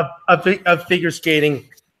element of figure skating.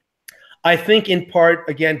 I think in part,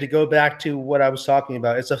 again, to go back to what I was talking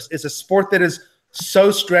about, it's a sport that is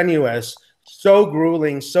so strenuous, so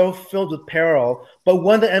grueling, so filled with peril, but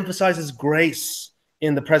one that emphasizes grace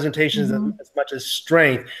in the presentations as much as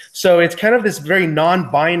strength. So it's kind of this very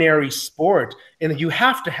non-binary sport, and you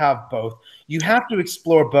have to have both. You have to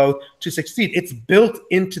explore both to succeed. It's built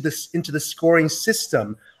into the scoring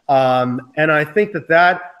system, and I think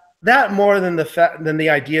that more than the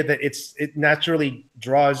idea that it naturally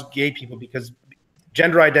draws gay people, because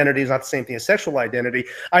gender identity is not the same thing as sexual identity.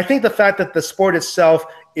 I think the fact that the sport itself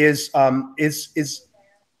is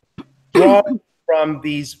drawn from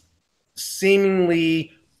these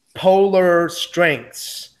seemingly polar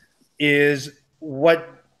strengths is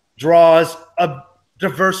what draws a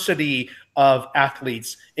diversity of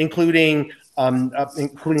athletes, including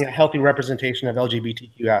a healthy representation of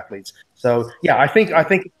LGBTQ athletes. So yeah, I think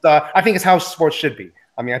it's how sports should be.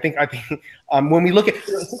 I mean, I think when we look at, it's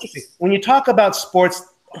interesting when you talk about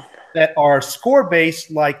sports that are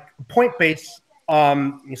score-based, like point-based,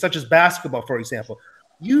 such as basketball, for example.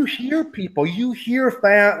 You hear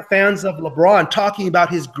fans of LeBron talking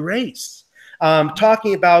about his grace,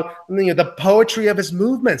 talking about the poetry of his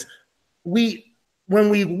movements. When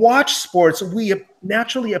we watch sports, we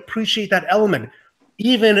naturally appreciate that element,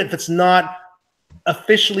 even if it's not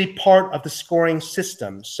officially part of the scoring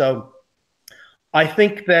system. So I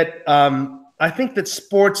think that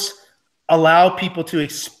sports allow people to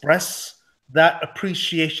express that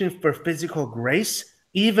appreciation for physical grace,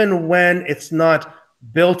 even when it's not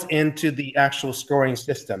built into the actual scoring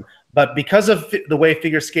system. But because of the way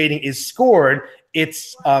figure skating is scored,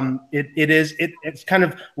 it's kind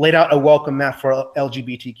of laid out a welcome mat for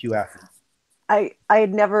LGBTQ athletes. I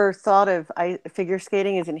had never thought of figure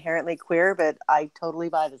skating is inherently queer, but I totally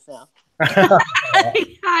buy this now.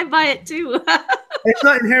 I buy it too. It's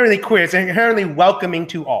not inherently queer; it's inherently welcoming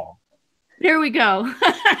to all. There we go.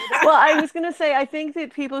 Well, I was going to say, I think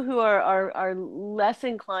that people who are less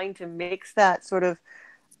inclined to mix that sort of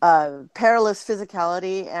perilous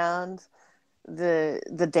physicality and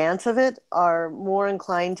the dance of it are more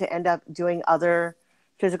inclined to end up doing other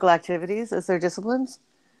physical activities as their disciplines,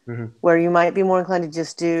 where you might be more inclined to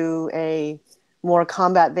just do a more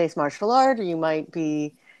combat-based martial art, or you might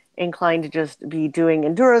be inclined to just be doing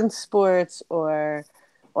endurance sports or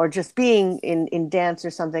just being in dance or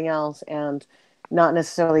something else, and not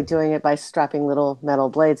necessarily doing it by strapping little metal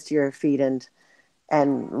blades to your feet and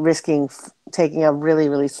risking taking a really,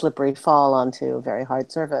 really slippery fall onto a very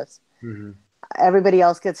hard surface. Everybody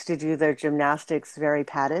else gets to do their gymnastics very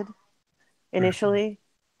padded initially.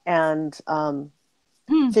 And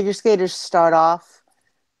figure skaters start off,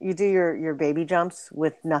 you do your baby jumps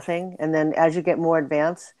with nothing. And then as you get more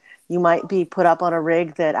advanced, you might be put up on a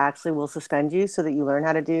rig that actually will suspend you so that you learn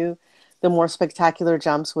how to do the more spectacular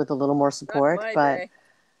jumps with a little more support. But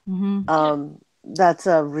that's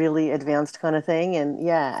a really advanced kind of thing. And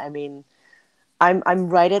yeah, I mean, I'm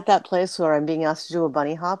right at that place where I'm being asked to do a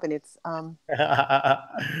bunny hop, and it's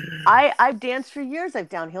I've danced for years. I've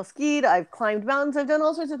downhill skied, I've climbed mountains, I've done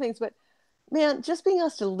all sorts of things. But man, just being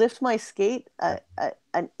asked to lift my skate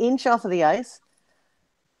an inch off of the ice,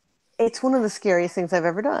 it's one of the scariest things I've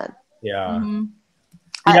ever done. Yeah.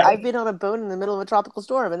 I've been on a boat in the middle of a tropical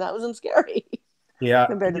storm, and that wasn't scary. Yeah,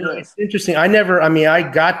 compared to this. It's interesting. I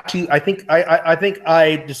think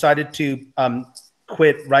I decided to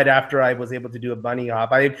quit right after I was able to do a bunny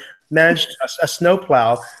hop. I managed a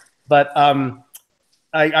snowplow, but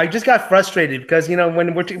I just got frustrated because, you know,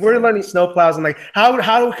 when we're learning snowplows, I'm like,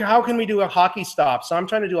 how can we do a hockey stop? So I'm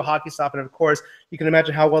trying to do a hockey stop, and of course, you can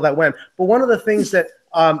imagine how well that went. But one of the things that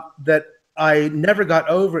I never got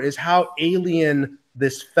over is how alien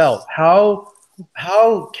this felt. How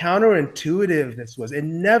counterintuitive this was. It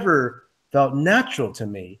never felt natural to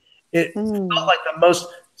me. It felt like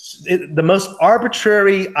the most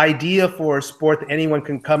arbitrary idea for a sport that anyone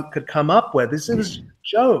could come up with. This is a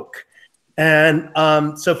joke. And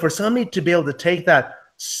so for somebody to be able to take that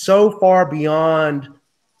so far beyond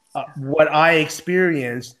what I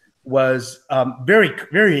experienced was very,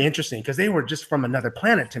 very interesting, because they were just from another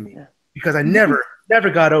planet to me, because I never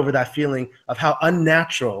got over that feeling of how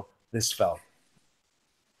unnatural this felt.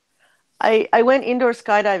 I went indoor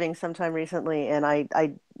skydiving sometime recently, and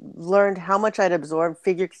I learned how much I'd absorbed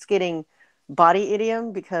figure skating body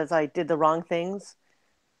idiom because I did the wrong things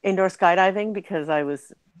indoor skydiving, because I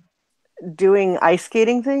was doing ice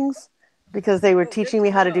skating things, because they were teaching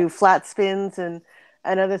me how to do flat spins and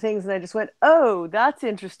other things. And I just went, oh, that's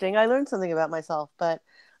interesting. I learned something about myself. But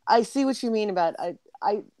I see what you mean about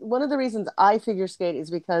one of the reasons I figure skate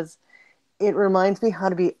is because it reminds me how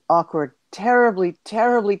to be awkward, terribly,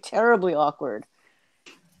 terribly, terribly awkward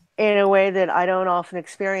in a way that I don't often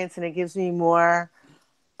experience. And it gives me more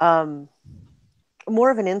of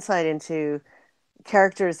an insight into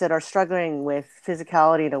characters that are struggling with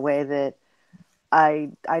physicality in a way that I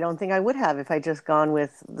don't think I would have if I'd just gone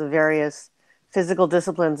with the various physical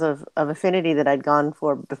disciplines of affinity that I'd gone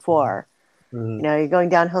for before. You know, you're going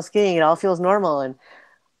downhill skiing, it all feels normal. And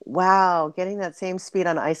wow, getting that same speed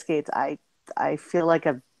on ice skates, I feel like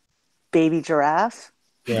a baby giraffe.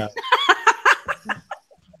 Yeah.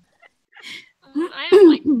 I am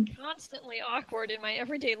like constantly awkward in my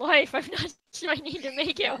everyday life. I'm not sure I need to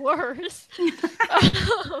make it worse. But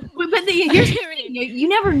here's the thing. You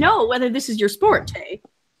never know whether this is your sport, Tay.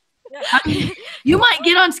 I mean, you might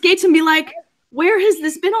get on skates and be like, where has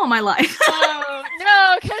this been all my life?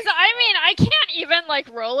 No, because I mean, I can't even like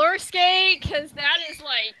roller skate, because that is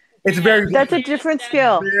like, that's a different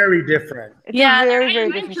skill. Very different. It's a very,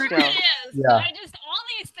 very different skill. It is. Yeah. All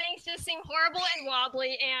these things just seem horrible and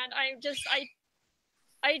wobbly, and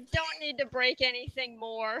I don't need to break anything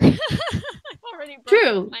more. I've already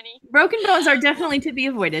broken plenty. Broken bones are definitely to be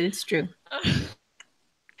avoided. It's true.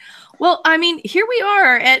 Well, I mean, here we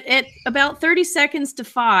are at about 30 seconds to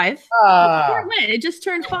 5. It just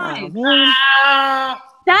turned 5.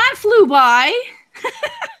 That flew by.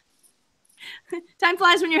 Time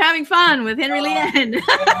flies when you're having fun with Henry Lien.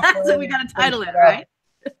 So we got to title it, right?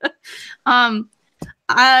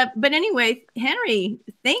 But anyway, Henry,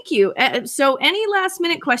 thank you. So any last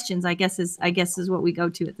minute questions, I guess is what we go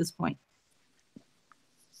to at this point.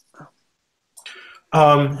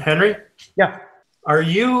 Henry? Yeah. Are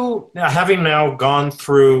you, having now gone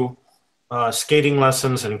through skating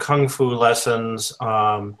lessons and kung fu lessons,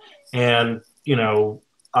 and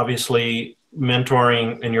obviously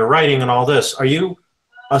mentoring and your writing and all this, are you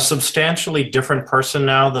a substantially different person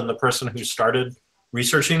now than the person who started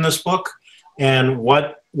researching this book? And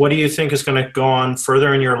what do you think is going to go on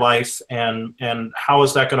further in your life, and how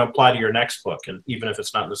is that going to apply to your next book, and even if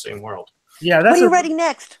it's not in the same world? Yeah, what are you writing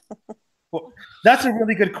next? Well, that's a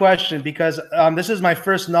really good question, because this is my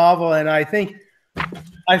first novel, and I think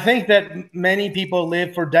that many people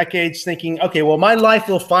live for decades thinking, okay, well, my life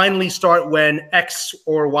will finally start when X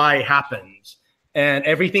or Y happens, and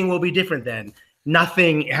everything will be different then.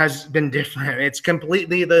 Nothing has been different. It's been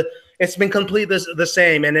completely the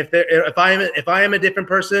same. And if I am a different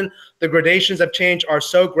person, the gradations of change are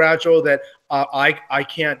so gradual that I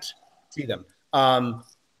can't see them.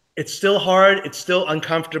 It's still hard. It's still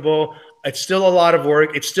uncomfortable. It's still a lot of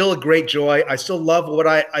work. It's still a great joy. I still love what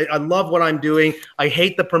I love what I'm doing. I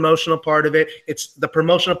hate the promotional part of it. The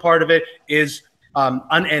promotional part of it is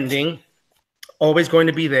unending, always going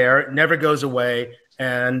to be there, never goes away,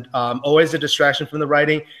 and always a distraction from the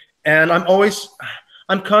writing. And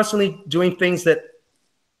I'm constantly doing things that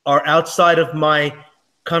are outside of my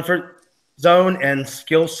comfort zone and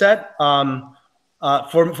skill set.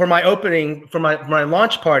 For my opening, for my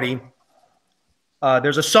launch party,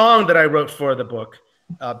 there's a song that I wrote for the book.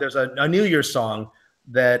 There's a New Year's song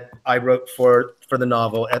that I wrote for the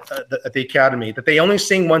novel at the Academy that they only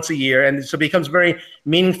sing once a year, and so it becomes very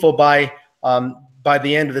meaningful by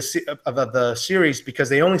the end of the series, because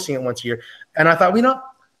they only sing it once a year. And I thought,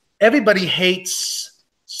 everybody hates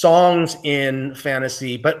songs in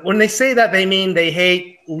fantasy, but when they say that, they mean they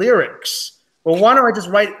hate lyrics. Well, why don't I just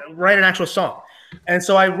write an actual song? And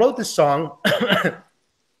so I wrote this song.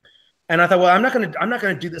 And I thought, well, I'm not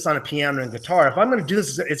gonna do this on a piano and guitar. If I'm gonna do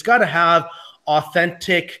this, it's got to have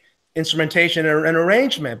authentic instrumentation and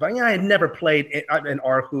arrangement. But I had never played an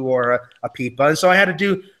arhu or a pipa, and so I had to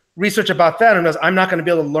do research about that. And I'm not going to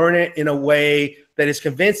be able to learn it in a way that is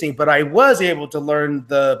convincing. But I was able to learn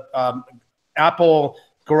the Apple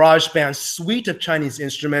GarageBand suite of Chinese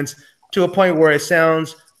instruments to a point where it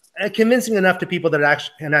sounds convincing enough to people that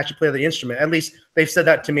can actually play the instrument. At least they've said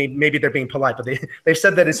that to me. Maybe they're being polite, but they've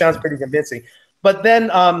said that it sounds pretty convincing. But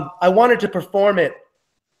then I wanted to perform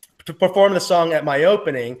the song at my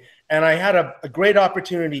opening, and I had a great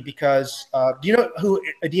opportunity because do you know who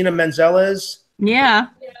Idina Menzel is? Yeah.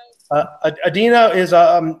 Idina is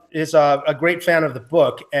a great fan of the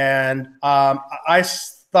book, and I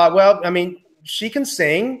thought, well, she can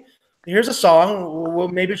sing. Here's a song. Well,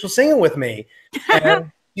 maybe she'll sing it with me.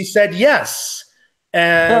 And he said yes.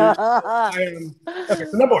 And okay,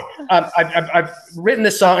 so number one, I've written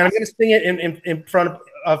this song, and I'm going to sing it in front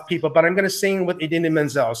of people, but I'm going to sing with Idina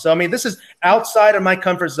Menzel. So this is outside of my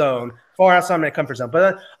comfort zone, far outside of my comfort zone.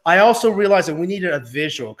 But I also realized that we needed a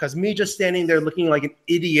visual, because me just standing there looking like an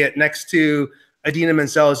idiot next to Idina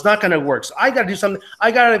Menzel is not going to work. So I got to do something. I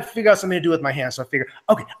got to figure out something to do with my hands. So I figured,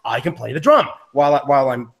 okay, I can play the drum while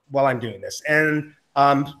I'm doing this. And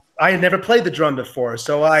I had never played the drum before,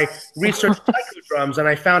 so I researched taiko drums, and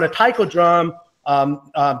I found a taiko drum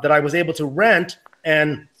that I was able to rent.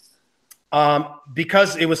 And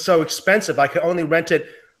because it was so expensive, I could only rent it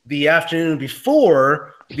the afternoon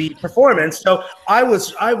before the performance. So I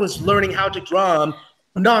was learning how to drum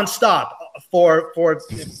nonstop for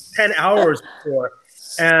 10 hours before,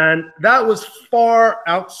 and that was far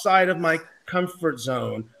outside of my comfort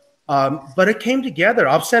zone. But it came together.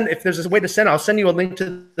 If there's a way to send, I'll send you a link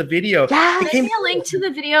to the video. Yeah, send me a link to the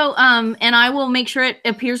video, and I will make sure it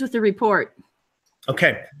appears with the report.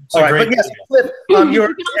 Okay. All right. But yes, Cliff, you can also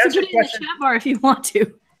put it in the chat bar if you want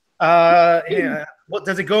to. Yeah. Well,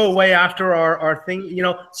 does it go away after our thing?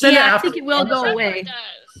 Send it after. I think it will go away.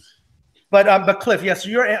 But Cliff, yes.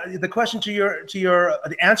 The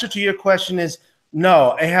answer to your question is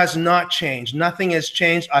no. It has not changed. Nothing has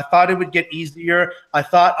changed. I thought it would get easier. I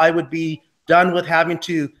thought I would be done with having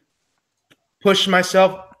to push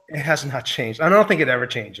myself. It has not changed. I don't think it ever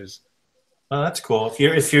changes. Oh, that's cool.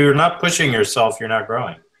 If you're not pushing yourself, you're not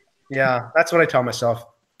growing. Yeah, that's what I tell myself.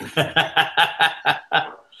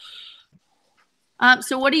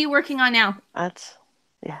 So what are you working on now?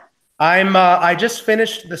 I just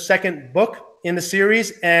finished the second book in the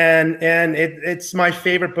series, and it's my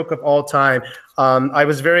favorite book of all time. I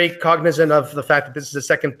was very cognizant of the fact that this is the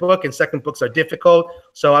second book, and second books are difficult.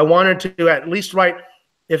 So I wanted to at least write.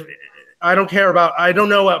 I don't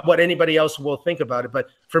know what anybody else will think about it, but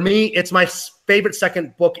for me, it's my favorite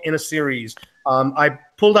second book in a series. I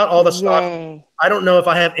pulled out all the stuff. I don't know if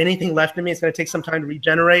I have anything left in me. It's going to take some time to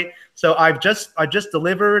regenerate. So I've just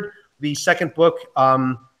delivered the second book,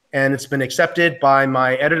 and it's been accepted by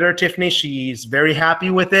my editor, Tiffany. She's very happy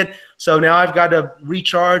with it. So now I've got to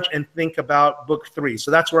recharge and think about book 3.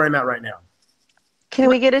 So that's where I'm at right now. Can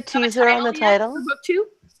we get a teaser on the title? For book 2?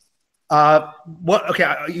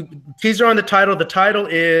 Teaser on the title. The title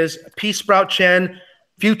is Peasprout Chen,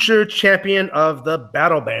 Future Champion of the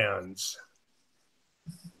Battle Bands.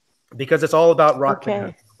 Because it's all about rock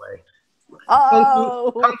bands.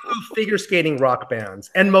 Oh. Kung Fu figure skating rock bands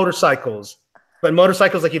and motorcycles. But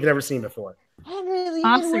motorcycles like you've never seen before. Henry,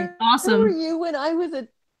 Awesome. Where were you when I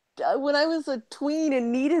was a tween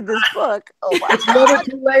and needed this book? Oh my It's never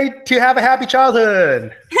too late to have a happy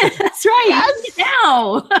childhood. That's right. Yes.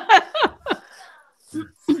 Now.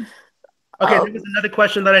 Okay, there was another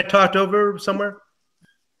question that I talked over somewhere.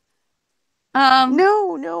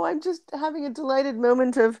 No, I'm just having a delighted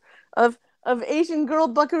moment of Asian girl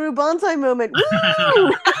buckaroo bonsai moment.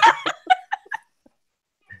 Woo!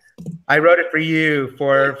 I wrote it for you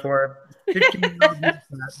for 15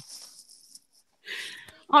 minutes.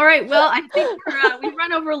 All right. Well, I think we've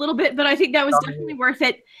run over a little bit, but I think that was definitely worth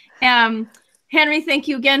it. Henry, thank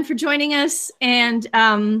you again for joining us. And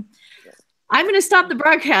I'm going to stop the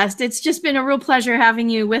broadcast. It's just been a real pleasure having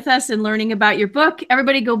you with us and learning about your book.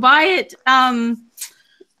 Everybody go buy it.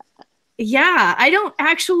 Yeah, I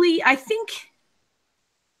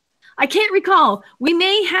can't recall. We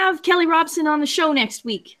may have Kelly Robson on the show next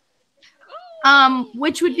week,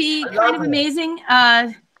 which would be kind of amazing.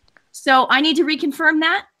 So I need to reconfirm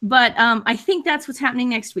that, but I think that's what's happening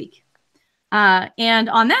next week. And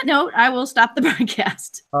on that note, I will stop the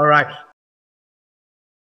broadcast. All right.